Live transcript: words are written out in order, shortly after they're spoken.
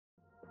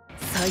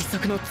最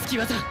速の突き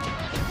技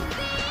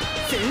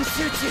全集中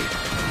水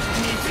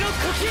の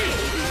呼吸。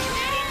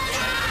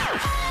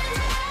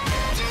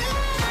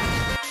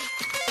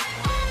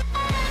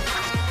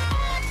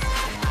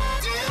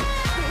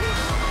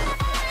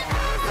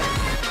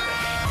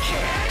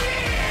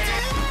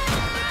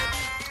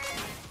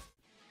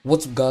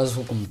 What's up guys,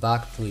 welcome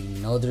back to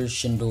another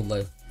Shindo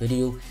live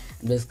video.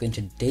 And basically in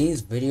today's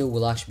video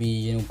we'll actually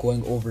be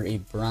going over a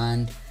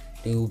brand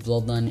new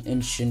bloodline in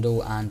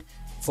Shindo. And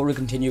before we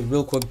continue,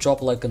 real quick, drop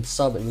a like and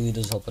sub, it really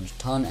does help a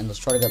ton. And let's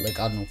try to get like,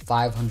 I don't know,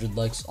 500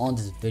 likes on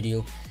this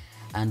video.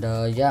 And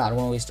yeah, I don't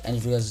want to waste any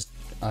of you guys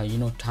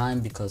time,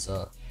 because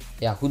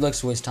yeah, who likes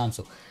to waste time?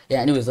 So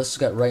yeah, anyways, let's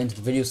just get right into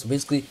the video. So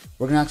basically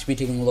we're gonna actually be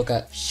taking a look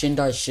at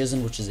SHINDAI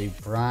SHIZEN, which is a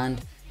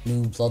brand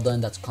new bloodline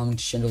that's coming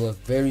to Shindo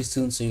very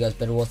soon. So you guys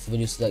better watch the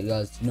video so that you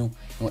guys know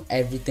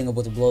everything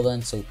about the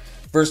bloodline. So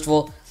first of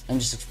all, let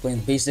me just explain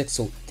the basics.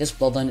 So this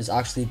bloodline is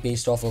actually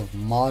based off of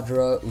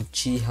Madara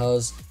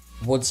Uchiha's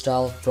wood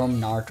style from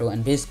Naruto.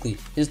 And basically,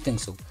 here's the thing.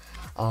 So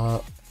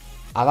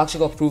I've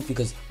actually got proof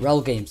because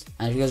RellGames,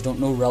 and if you guys don't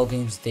know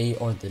RellGames, they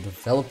are the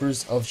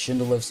developers of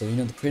Shindo. So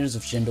the creators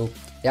of Shindo,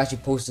 they actually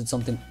posted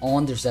something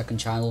on their second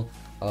channel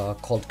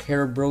called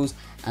Kara Bros,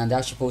 and they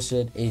actually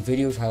posted a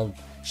video titled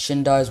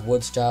SHINDAI's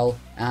wood style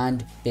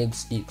and big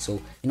sneak.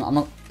 So I'm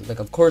not like,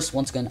 of course,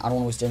 once again, I don't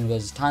want to waste any of you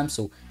guys' time,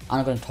 so I'm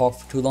not going to talk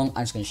for too long.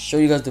 I'm just going to show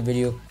you guys the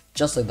video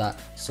just like that.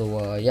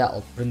 So yeah,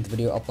 I'll bring the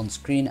video up on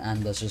screen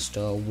and let's just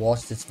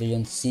watch this video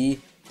and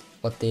see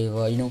what they've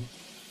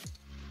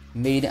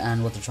made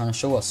and what they're trying to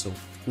show us. So here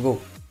we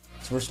go.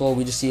 So first of all,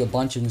 we just see a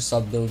bunch of new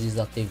sub abilities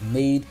that they've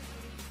made.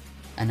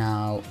 And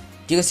now,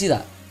 do you guys see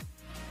that?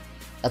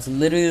 That's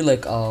literally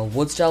like a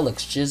wood style, like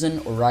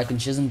Shizen or Raiken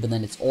Shizen, but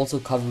then it's also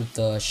covered with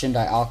the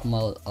SHINDAI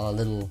Akuma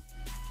little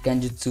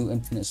Genjutsu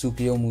Infinite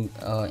Tsukiyomi,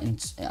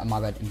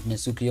 Infinite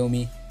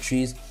Tsukiyomi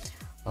trees.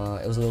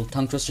 It was a little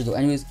tongue twister though.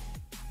 Anyways,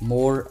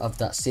 more of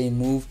that same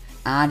move,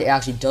 and it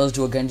actually does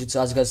do a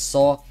Genjutsu. As you guys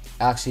saw, it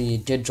actually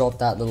did drop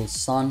that little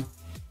sun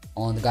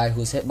on the guy who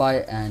was hit by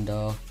it, and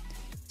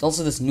it's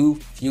also this new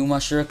Fuma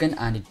Shuriken,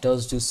 and it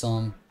does do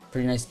some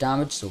pretty nice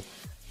damage. So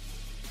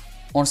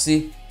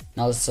honestly,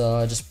 now let's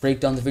just break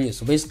down the video.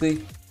 So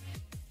basically,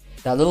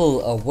 that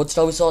little wood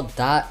style we saw,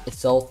 that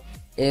itself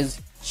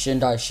is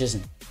SHINDAI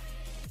SHIZEN.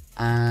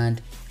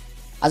 And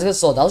as you guys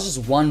saw, that was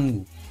just one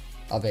move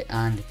of it.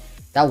 And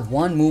that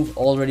one move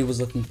already was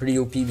looking pretty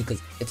OP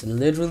because it's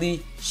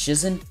literally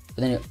Shizen, but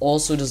then it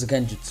also does a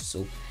Genjutsu.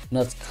 So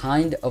it's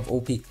kind of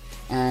OP.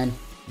 And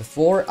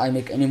before I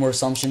make any more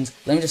assumptions,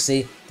 let me just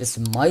say this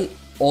might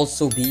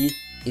also be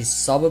a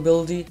sub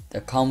ability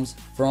that comes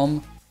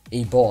from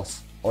a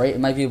boss. Alright, it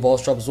might be a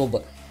boss drop as well,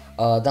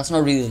 but that's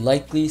not really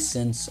likely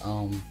since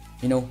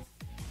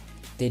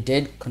they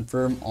did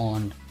confirm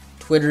on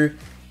Twitter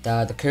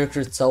that the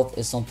character itself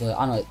is something like,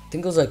 I don't know, I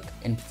think it was like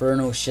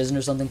Inferno Shizen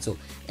or something. So,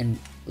 and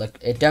like,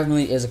 it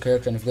definitely is a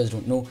character. And if you guys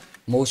don't know,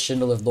 most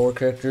Shindo Live lore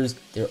characters,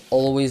 they're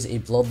always a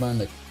bloodline.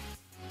 Like,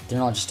 they're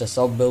not just a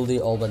sub ability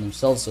all by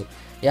themselves. So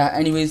yeah,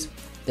 anyways,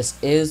 this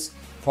is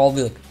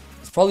probably like,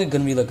 it's probably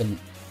gonna be like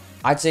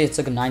I'd say it's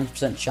like a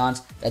 90%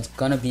 chance that's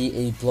gonna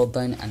be a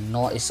bloodline and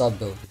not a sub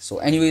ability. So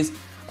anyways,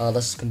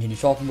 let's just continue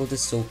talking about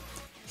this. So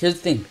here's the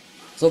thing,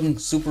 it's looking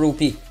super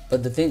OP,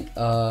 but the thing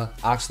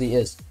actually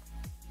is,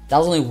 that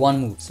was only one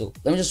move. So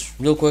let me just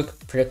real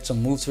quick predict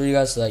some moves for you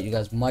guys so that you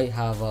guys might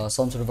have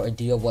some sort of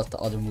idea what the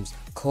other moves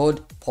could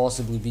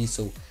possibly be.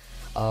 So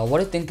what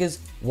I think is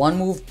one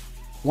move,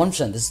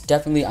 1%, this is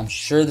definitely, I'm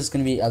sure this is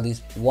gonna be at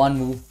least one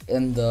move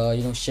in the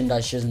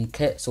SHINDAI SHIZEN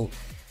kit. So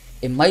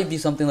it might be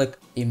something like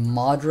a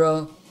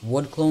Madara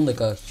wood clone,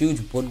 like a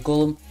huge wood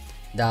golem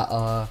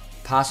that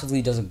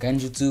passively does a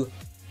Genjutsu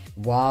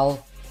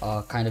while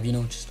kind of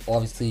just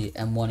obviously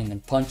M1ing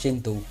and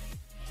punching. Though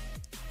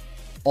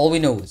all we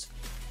know is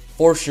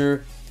for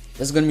sure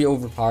this is gonna be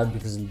overpowered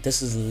because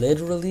this is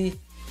literally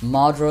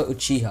Madara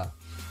Uchiha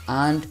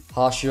and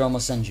Hashirama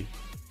Senju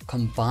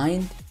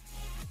combined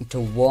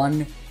into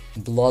one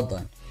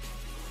bloodline.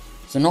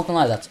 So not gonna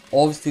lie, that's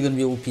obviously gonna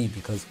be OP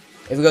because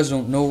if you guys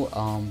don't know,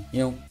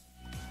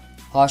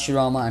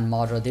 Hashirama and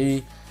Madara,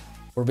 they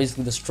were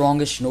basically the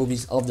strongest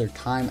shinobis of their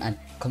time, and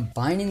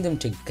combining them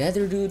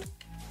together, dude,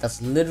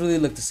 that's literally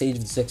like the Sage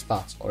of the Six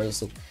Paths. Alright,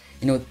 so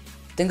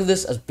think of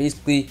this as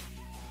basically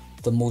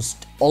the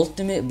most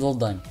ultimate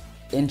bloodline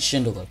in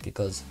Shindo,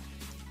 because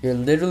you're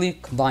literally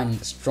combining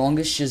the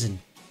strongest Shizen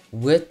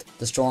with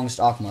the strongest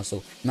Akuma.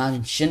 So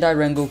imagine SHINDAI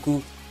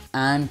Rengoku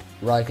and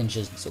Raiken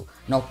Shizen. So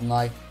not gonna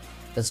lie,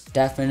 that's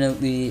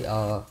definitely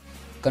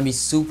gonna be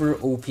super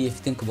OP if you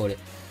think about it.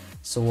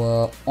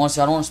 So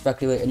honestly, I don't want to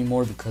speculate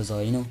anymore because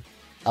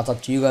that's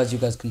up to you guys. You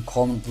guys can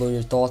comment below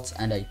your thoughts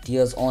and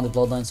ideas on the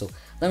bloodline. So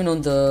let me know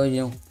in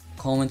the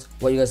comments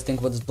what you guys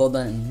think about this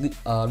bloodline.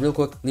 And real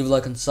quick, leave a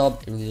like and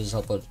sub, it really does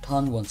help out a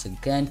ton. Once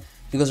again,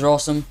 you guys are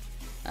awesome,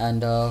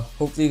 and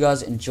hopefully you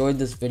guys enjoyed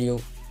this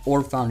video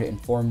or found it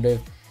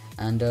informative.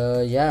 And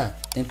yeah,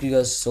 thank you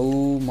guys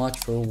so much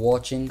for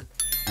watching,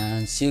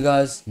 and see you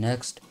guys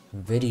next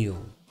video.